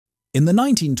In the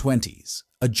 1920s,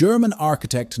 a German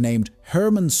architect named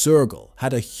Hermann Sergel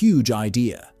had a huge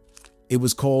idea. It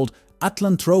was called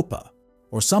Atlantropa,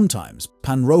 or sometimes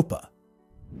Panropa.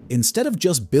 Instead of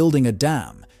just building a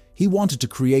dam, he wanted to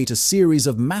create a series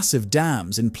of massive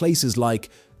dams in places like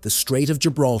the Strait of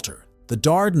Gibraltar, the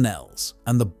Dardanelles,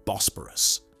 and the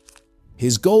Bosporus.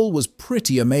 His goal was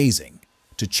pretty amazing: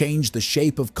 to change the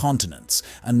shape of continents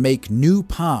and make new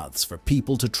paths for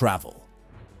people to travel.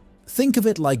 Think of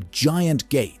it like giant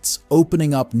gates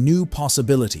opening up new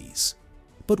possibilities.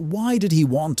 But why did he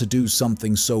want to do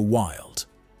something so wild?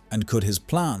 And could his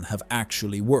plan have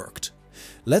actually worked?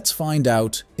 Let's find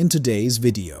out in today's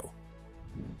video.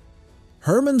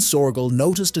 Hermann Sergel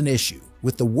noticed an issue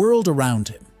with the world around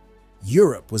him.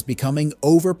 Europe was becoming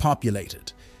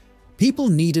overpopulated. People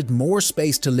needed more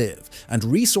space to live, and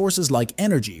resources like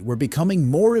energy were becoming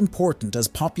more important as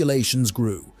populations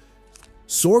grew.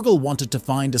 Sergel wanted to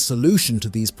find a solution to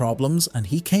these problems, and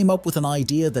he came up with an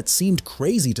idea that seemed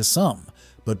crazy to some,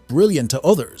 but brilliant to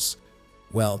others.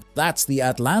 Well, that's the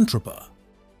Atlantropa.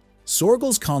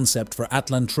 Sergel's concept for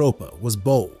Atlantropa was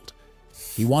bold.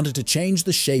 He wanted to change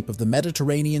the shape of the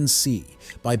Mediterranean Sea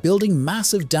by building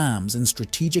massive dams in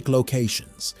strategic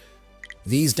locations.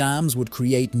 These dams would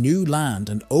create new land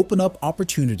and open up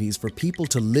opportunities for people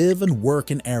to live and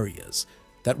work in areas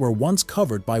that were once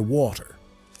covered by water.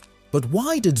 But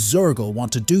why did Sergel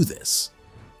want to do this?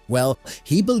 Well,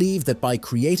 he believed that by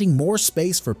creating more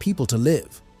space for people to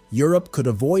live, Europe could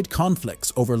avoid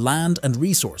conflicts over land and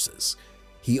resources.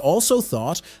 He also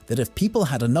thought that if people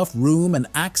had enough room and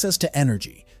access to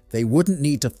energy, they wouldn't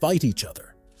need to fight each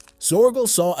other. Sergel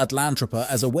saw Atlantropa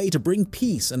as a way to bring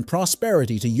peace and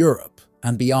prosperity to Europe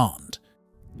and beyond.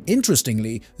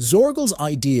 Interestingly, Sergel's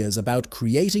ideas about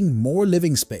creating more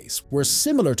living space were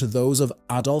similar to those of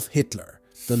Adolf Hitler,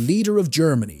 the leader of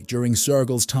Germany during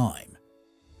Sergel's time.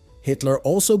 Hitler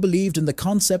also believed in the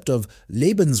concept of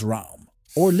Lebensraum,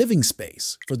 or living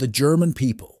space, for the German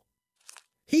people.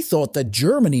 He thought that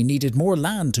Germany needed more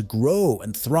land to grow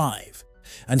and thrive,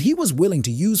 and he was willing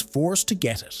to use force to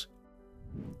get it.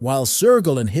 While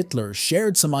Sergel and Hitler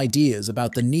shared some ideas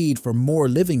about the need for more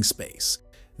living space,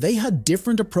 they had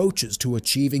different approaches to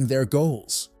achieving their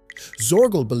goals.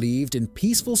 Sergel believed in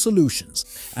peaceful solutions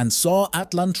and saw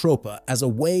Atlantropa as a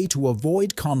way to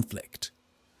avoid conflict.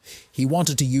 He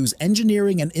wanted to use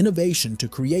engineering and innovation to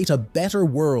create a better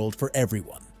world for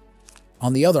everyone.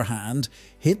 On the other hand,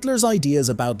 Hitler's ideas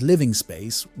about living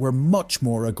space were much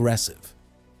more aggressive.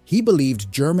 He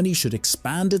believed Germany should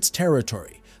expand its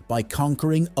territory by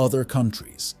conquering other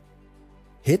countries.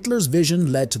 Hitler's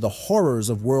vision led to the horrors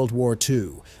of World War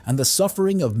II and the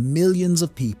suffering of millions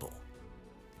of people.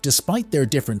 Despite their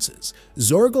differences,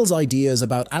 Sergel's ideas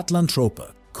about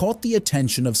Atlantropa caught the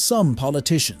attention of some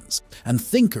politicians and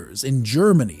thinkers in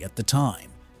Germany at the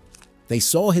time. They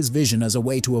saw his vision as a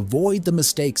way to avoid the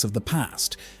mistakes of the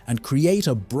past and create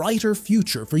a brighter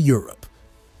future for Europe.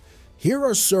 Here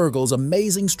are Sergel's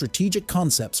amazing strategic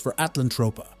concepts for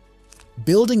Atlantropa.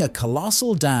 Building a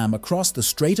colossal dam across the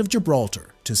Strait of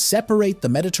Gibraltar to separate the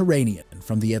Mediterranean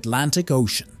from the Atlantic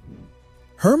Ocean.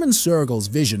 Hermann Sergel's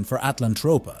vision for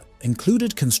Atlantropa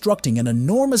included constructing an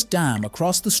enormous dam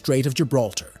across the Strait of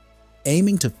Gibraltar,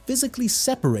 aiming to physically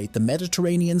separate the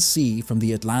Mediterranean Sea from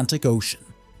the Atlantic Ocean.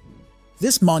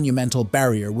 This monumental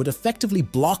barrier would effectively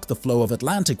block the flow of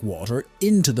Atlantic water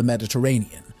into the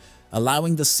Mediterranean,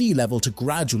 allowing the sea level to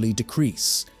gradually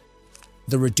decrease.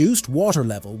 The reduced water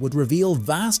level would reveal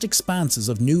vast expanses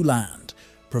of new land,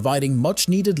 providing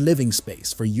much-needed living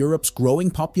space for Europe's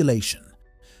growing population.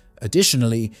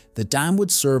 Additionally, the dam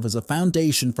would serve as a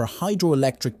foundation for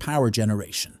hydroelectric power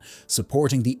generation,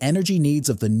 supporting the energy needs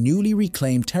of the newly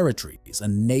reclaimed territories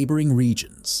and neighboring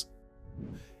regions.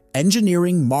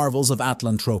 Engineering marvels of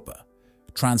Atlantropa,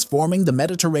 transforming the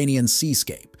Mediterranean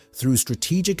seascape through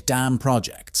strategic dam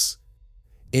projects.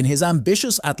 In his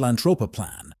ambitious Atlantropa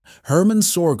plan, Hermann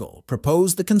Sergel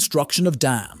proposed the construction of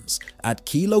dams at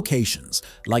key locations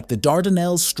like the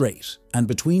Dardanelles Strait and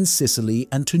between Sicily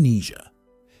and Tunisia.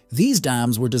 These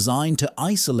dams were designed to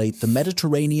isolate the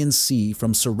Mediterranean Sea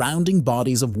from surrounding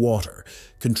bodies of water,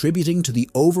 contributing to the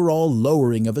overall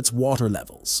lowering of its water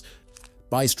levels.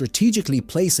 By strategically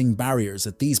placing barriers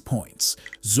at these points,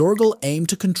 Sergel aimed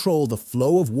to control the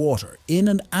flow of water in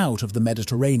and out of the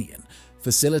Mediterranean,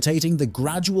 facilitating the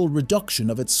gradual reduction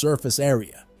of its surface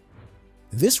area.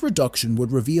 This reduction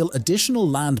would reveal additional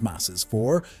land masses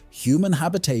for human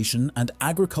habitation and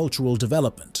agricultural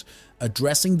development,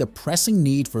 addressing the pressing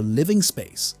need for living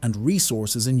space and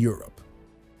resources in Europe.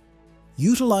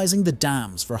 Utilizing the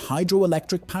dams for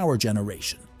hydroelectric power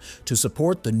generation to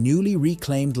support the newly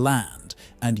reclaimed land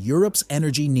and Europe's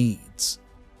energy needs.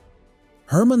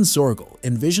 Hermann Sorgel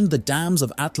envisioned the dams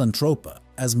of Atlantropa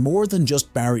as more than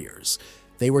just barriers.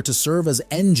 They were to serve as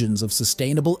engines of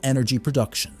sustainable energy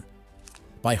production.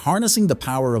 By harnessing the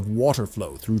power of water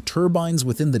flow through turbines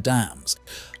within the dams,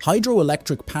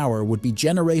 hydroelectric power would be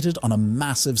generated on a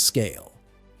massive scale.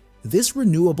 This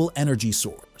renewable energy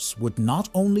source would not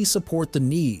only support the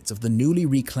needs of the newly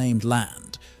reclaimed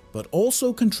land, but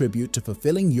also contribute to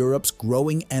fulfilling Europe's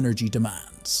growing energy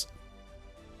demands.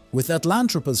 With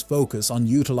Atlantropa's focus on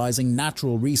utilizing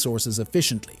natural resources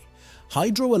efficiently,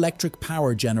 hydroelectric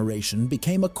power generation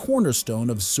became a cornerstone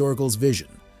of Sorgel's vision,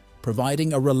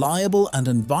 providing a reliable and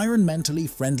environmentally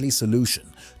friendly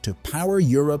solution to power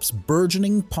Europe's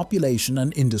burgeoning population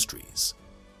and industries.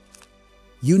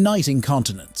 Uniting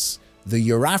continents, the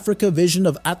Eurafrica vision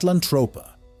of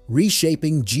Atlantropa,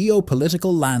 reshaping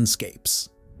geopolitical landscapes.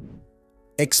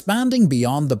 Expanding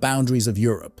beyond the boundaries of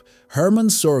Europe, Hermann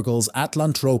Sorgel's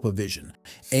Atlantropa vision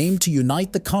aimed to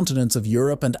unite the continents of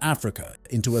Europe and Africa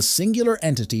into a singular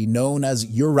entity known as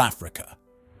Eurafrica.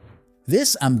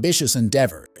 This ambitious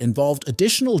endeavor involved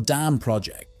additional dam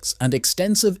projects and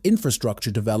extensive infrastructure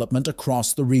development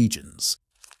across the regions.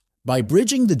 By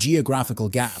bridging the geographical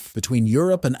gap between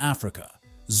Europe and Africa,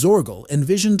 Sorgel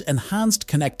envisioned enhanced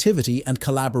connectivity and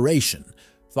collaboration,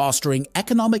 fostering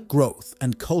economic growth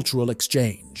and cultural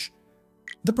exchange.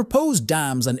 The proposed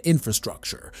dams and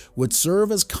infrastructure would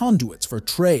serve as conduits for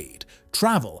trade,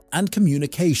 travel, and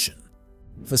communication,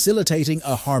 facilitating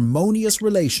a harmonious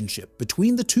relationship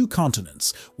between the two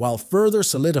continents while further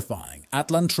solidifying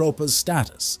Atlantropa's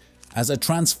status as a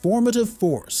transformative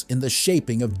force in the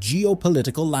shaping of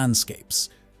geopolitical landscapes.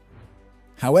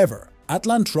 However,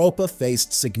 Atlantropa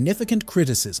faced significant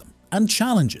criticism and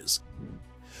challenges.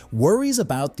 Worries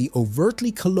about the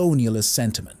overtly colonialist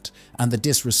sentiment and the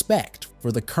disrespect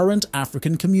for the current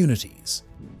African communities.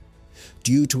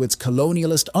 Due to its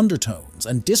colonialist undertones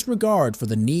and disregard for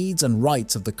the needs and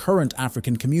rights of the current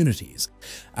African communities,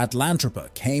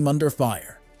 Atlantropa came under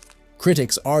fire.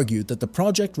 Critics argued that the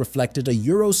project reflected a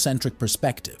Eurocentric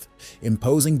perspective,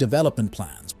 imposing development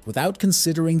plans without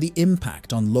considering the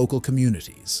impact on local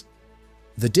communities.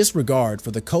 The disregard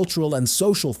for the cultural and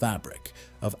social fabric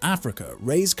of Africa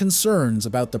raised concerns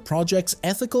about the project's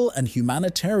ethical and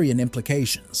humanitarian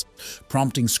implications,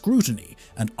 prompting scrutiny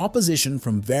and opposition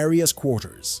from various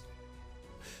quarters.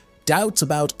 Doubts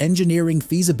about engineering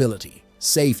feasibility,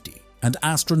 safety, and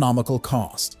astronomical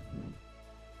cost.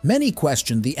 Many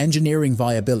questioned the engineering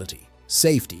viability,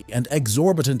 safety, and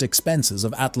exorbitant expenses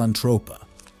of Atlantropa.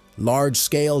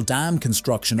 Large-scale dam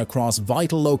construction across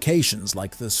vital locations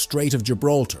like the Strait of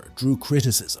Gibraltar drew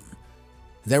criticism.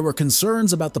 There were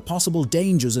concerns about the possible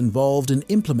dangers involved in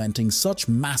implementing such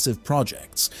massive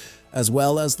projects, as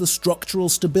well as the structural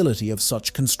stability of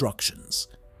such constructions.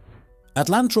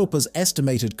 Atlantropa's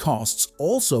estimated costs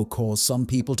also caused some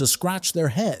people to scratch their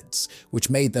heads, which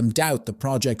made them doubt the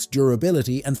project's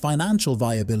durability and financial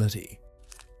viability.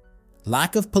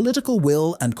 Lack of political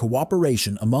will and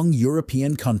cooperation among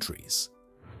European countries.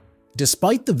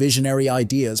 Despite the visionary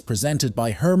ideas presented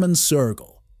by Hermann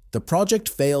Sorgel, the project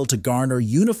failed to garner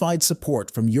unified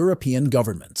support from European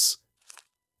governments.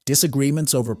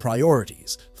 Disagreements over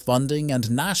priorities, funding,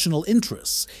 and national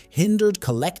interests hindered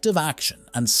collective action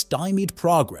and stymied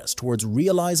progress towards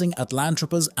realizing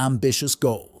Atlantropa's ambitious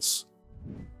goals.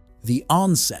 The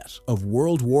onset of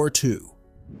World War II.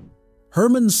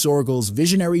 Hermann Sorgel's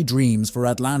visionary dreams for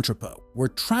Atlantropa were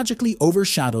tragically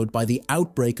overshadowed by the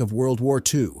outbreak of World War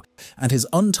II and his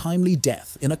untimely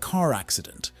death in a car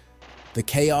accident. The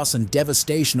chaos and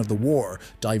devastation of the war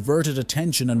diverted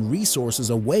attention and resources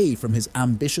away from his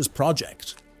ambitious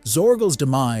project. Sorgel's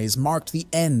demise marked the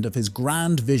end of his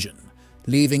grand vision,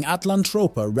 leaving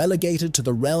Atlantropa relegated to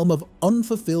the realm of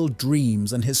unfulfilled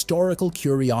dreams and historical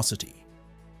curiosity.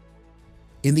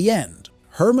 In the end,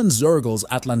 Hermann Sorgel's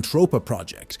Atlantropa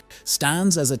project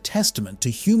stands as a testament to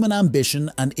human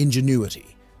ambition and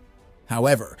ingenuity.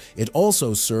 However, it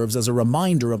also serves as a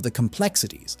reminder of the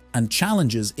complexities and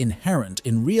challenges inherent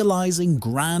in realizing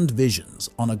grand visions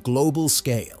on a global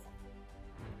scale.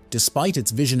 Despite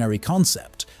its visionary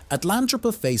concept,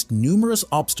 Atlantropa faced numerous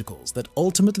obstacles that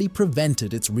ultimately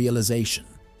prevented its realization.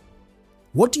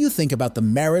 What do you think about the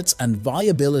merits and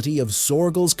viability of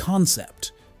Sorgel's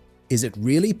concept? Is it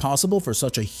really possible for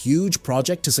such a huge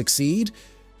project to succeed?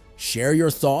 Share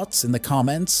your thoughts in the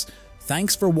comments.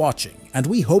 Thanks for watching, and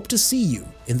we hope to see you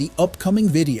in the upcoming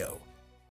video.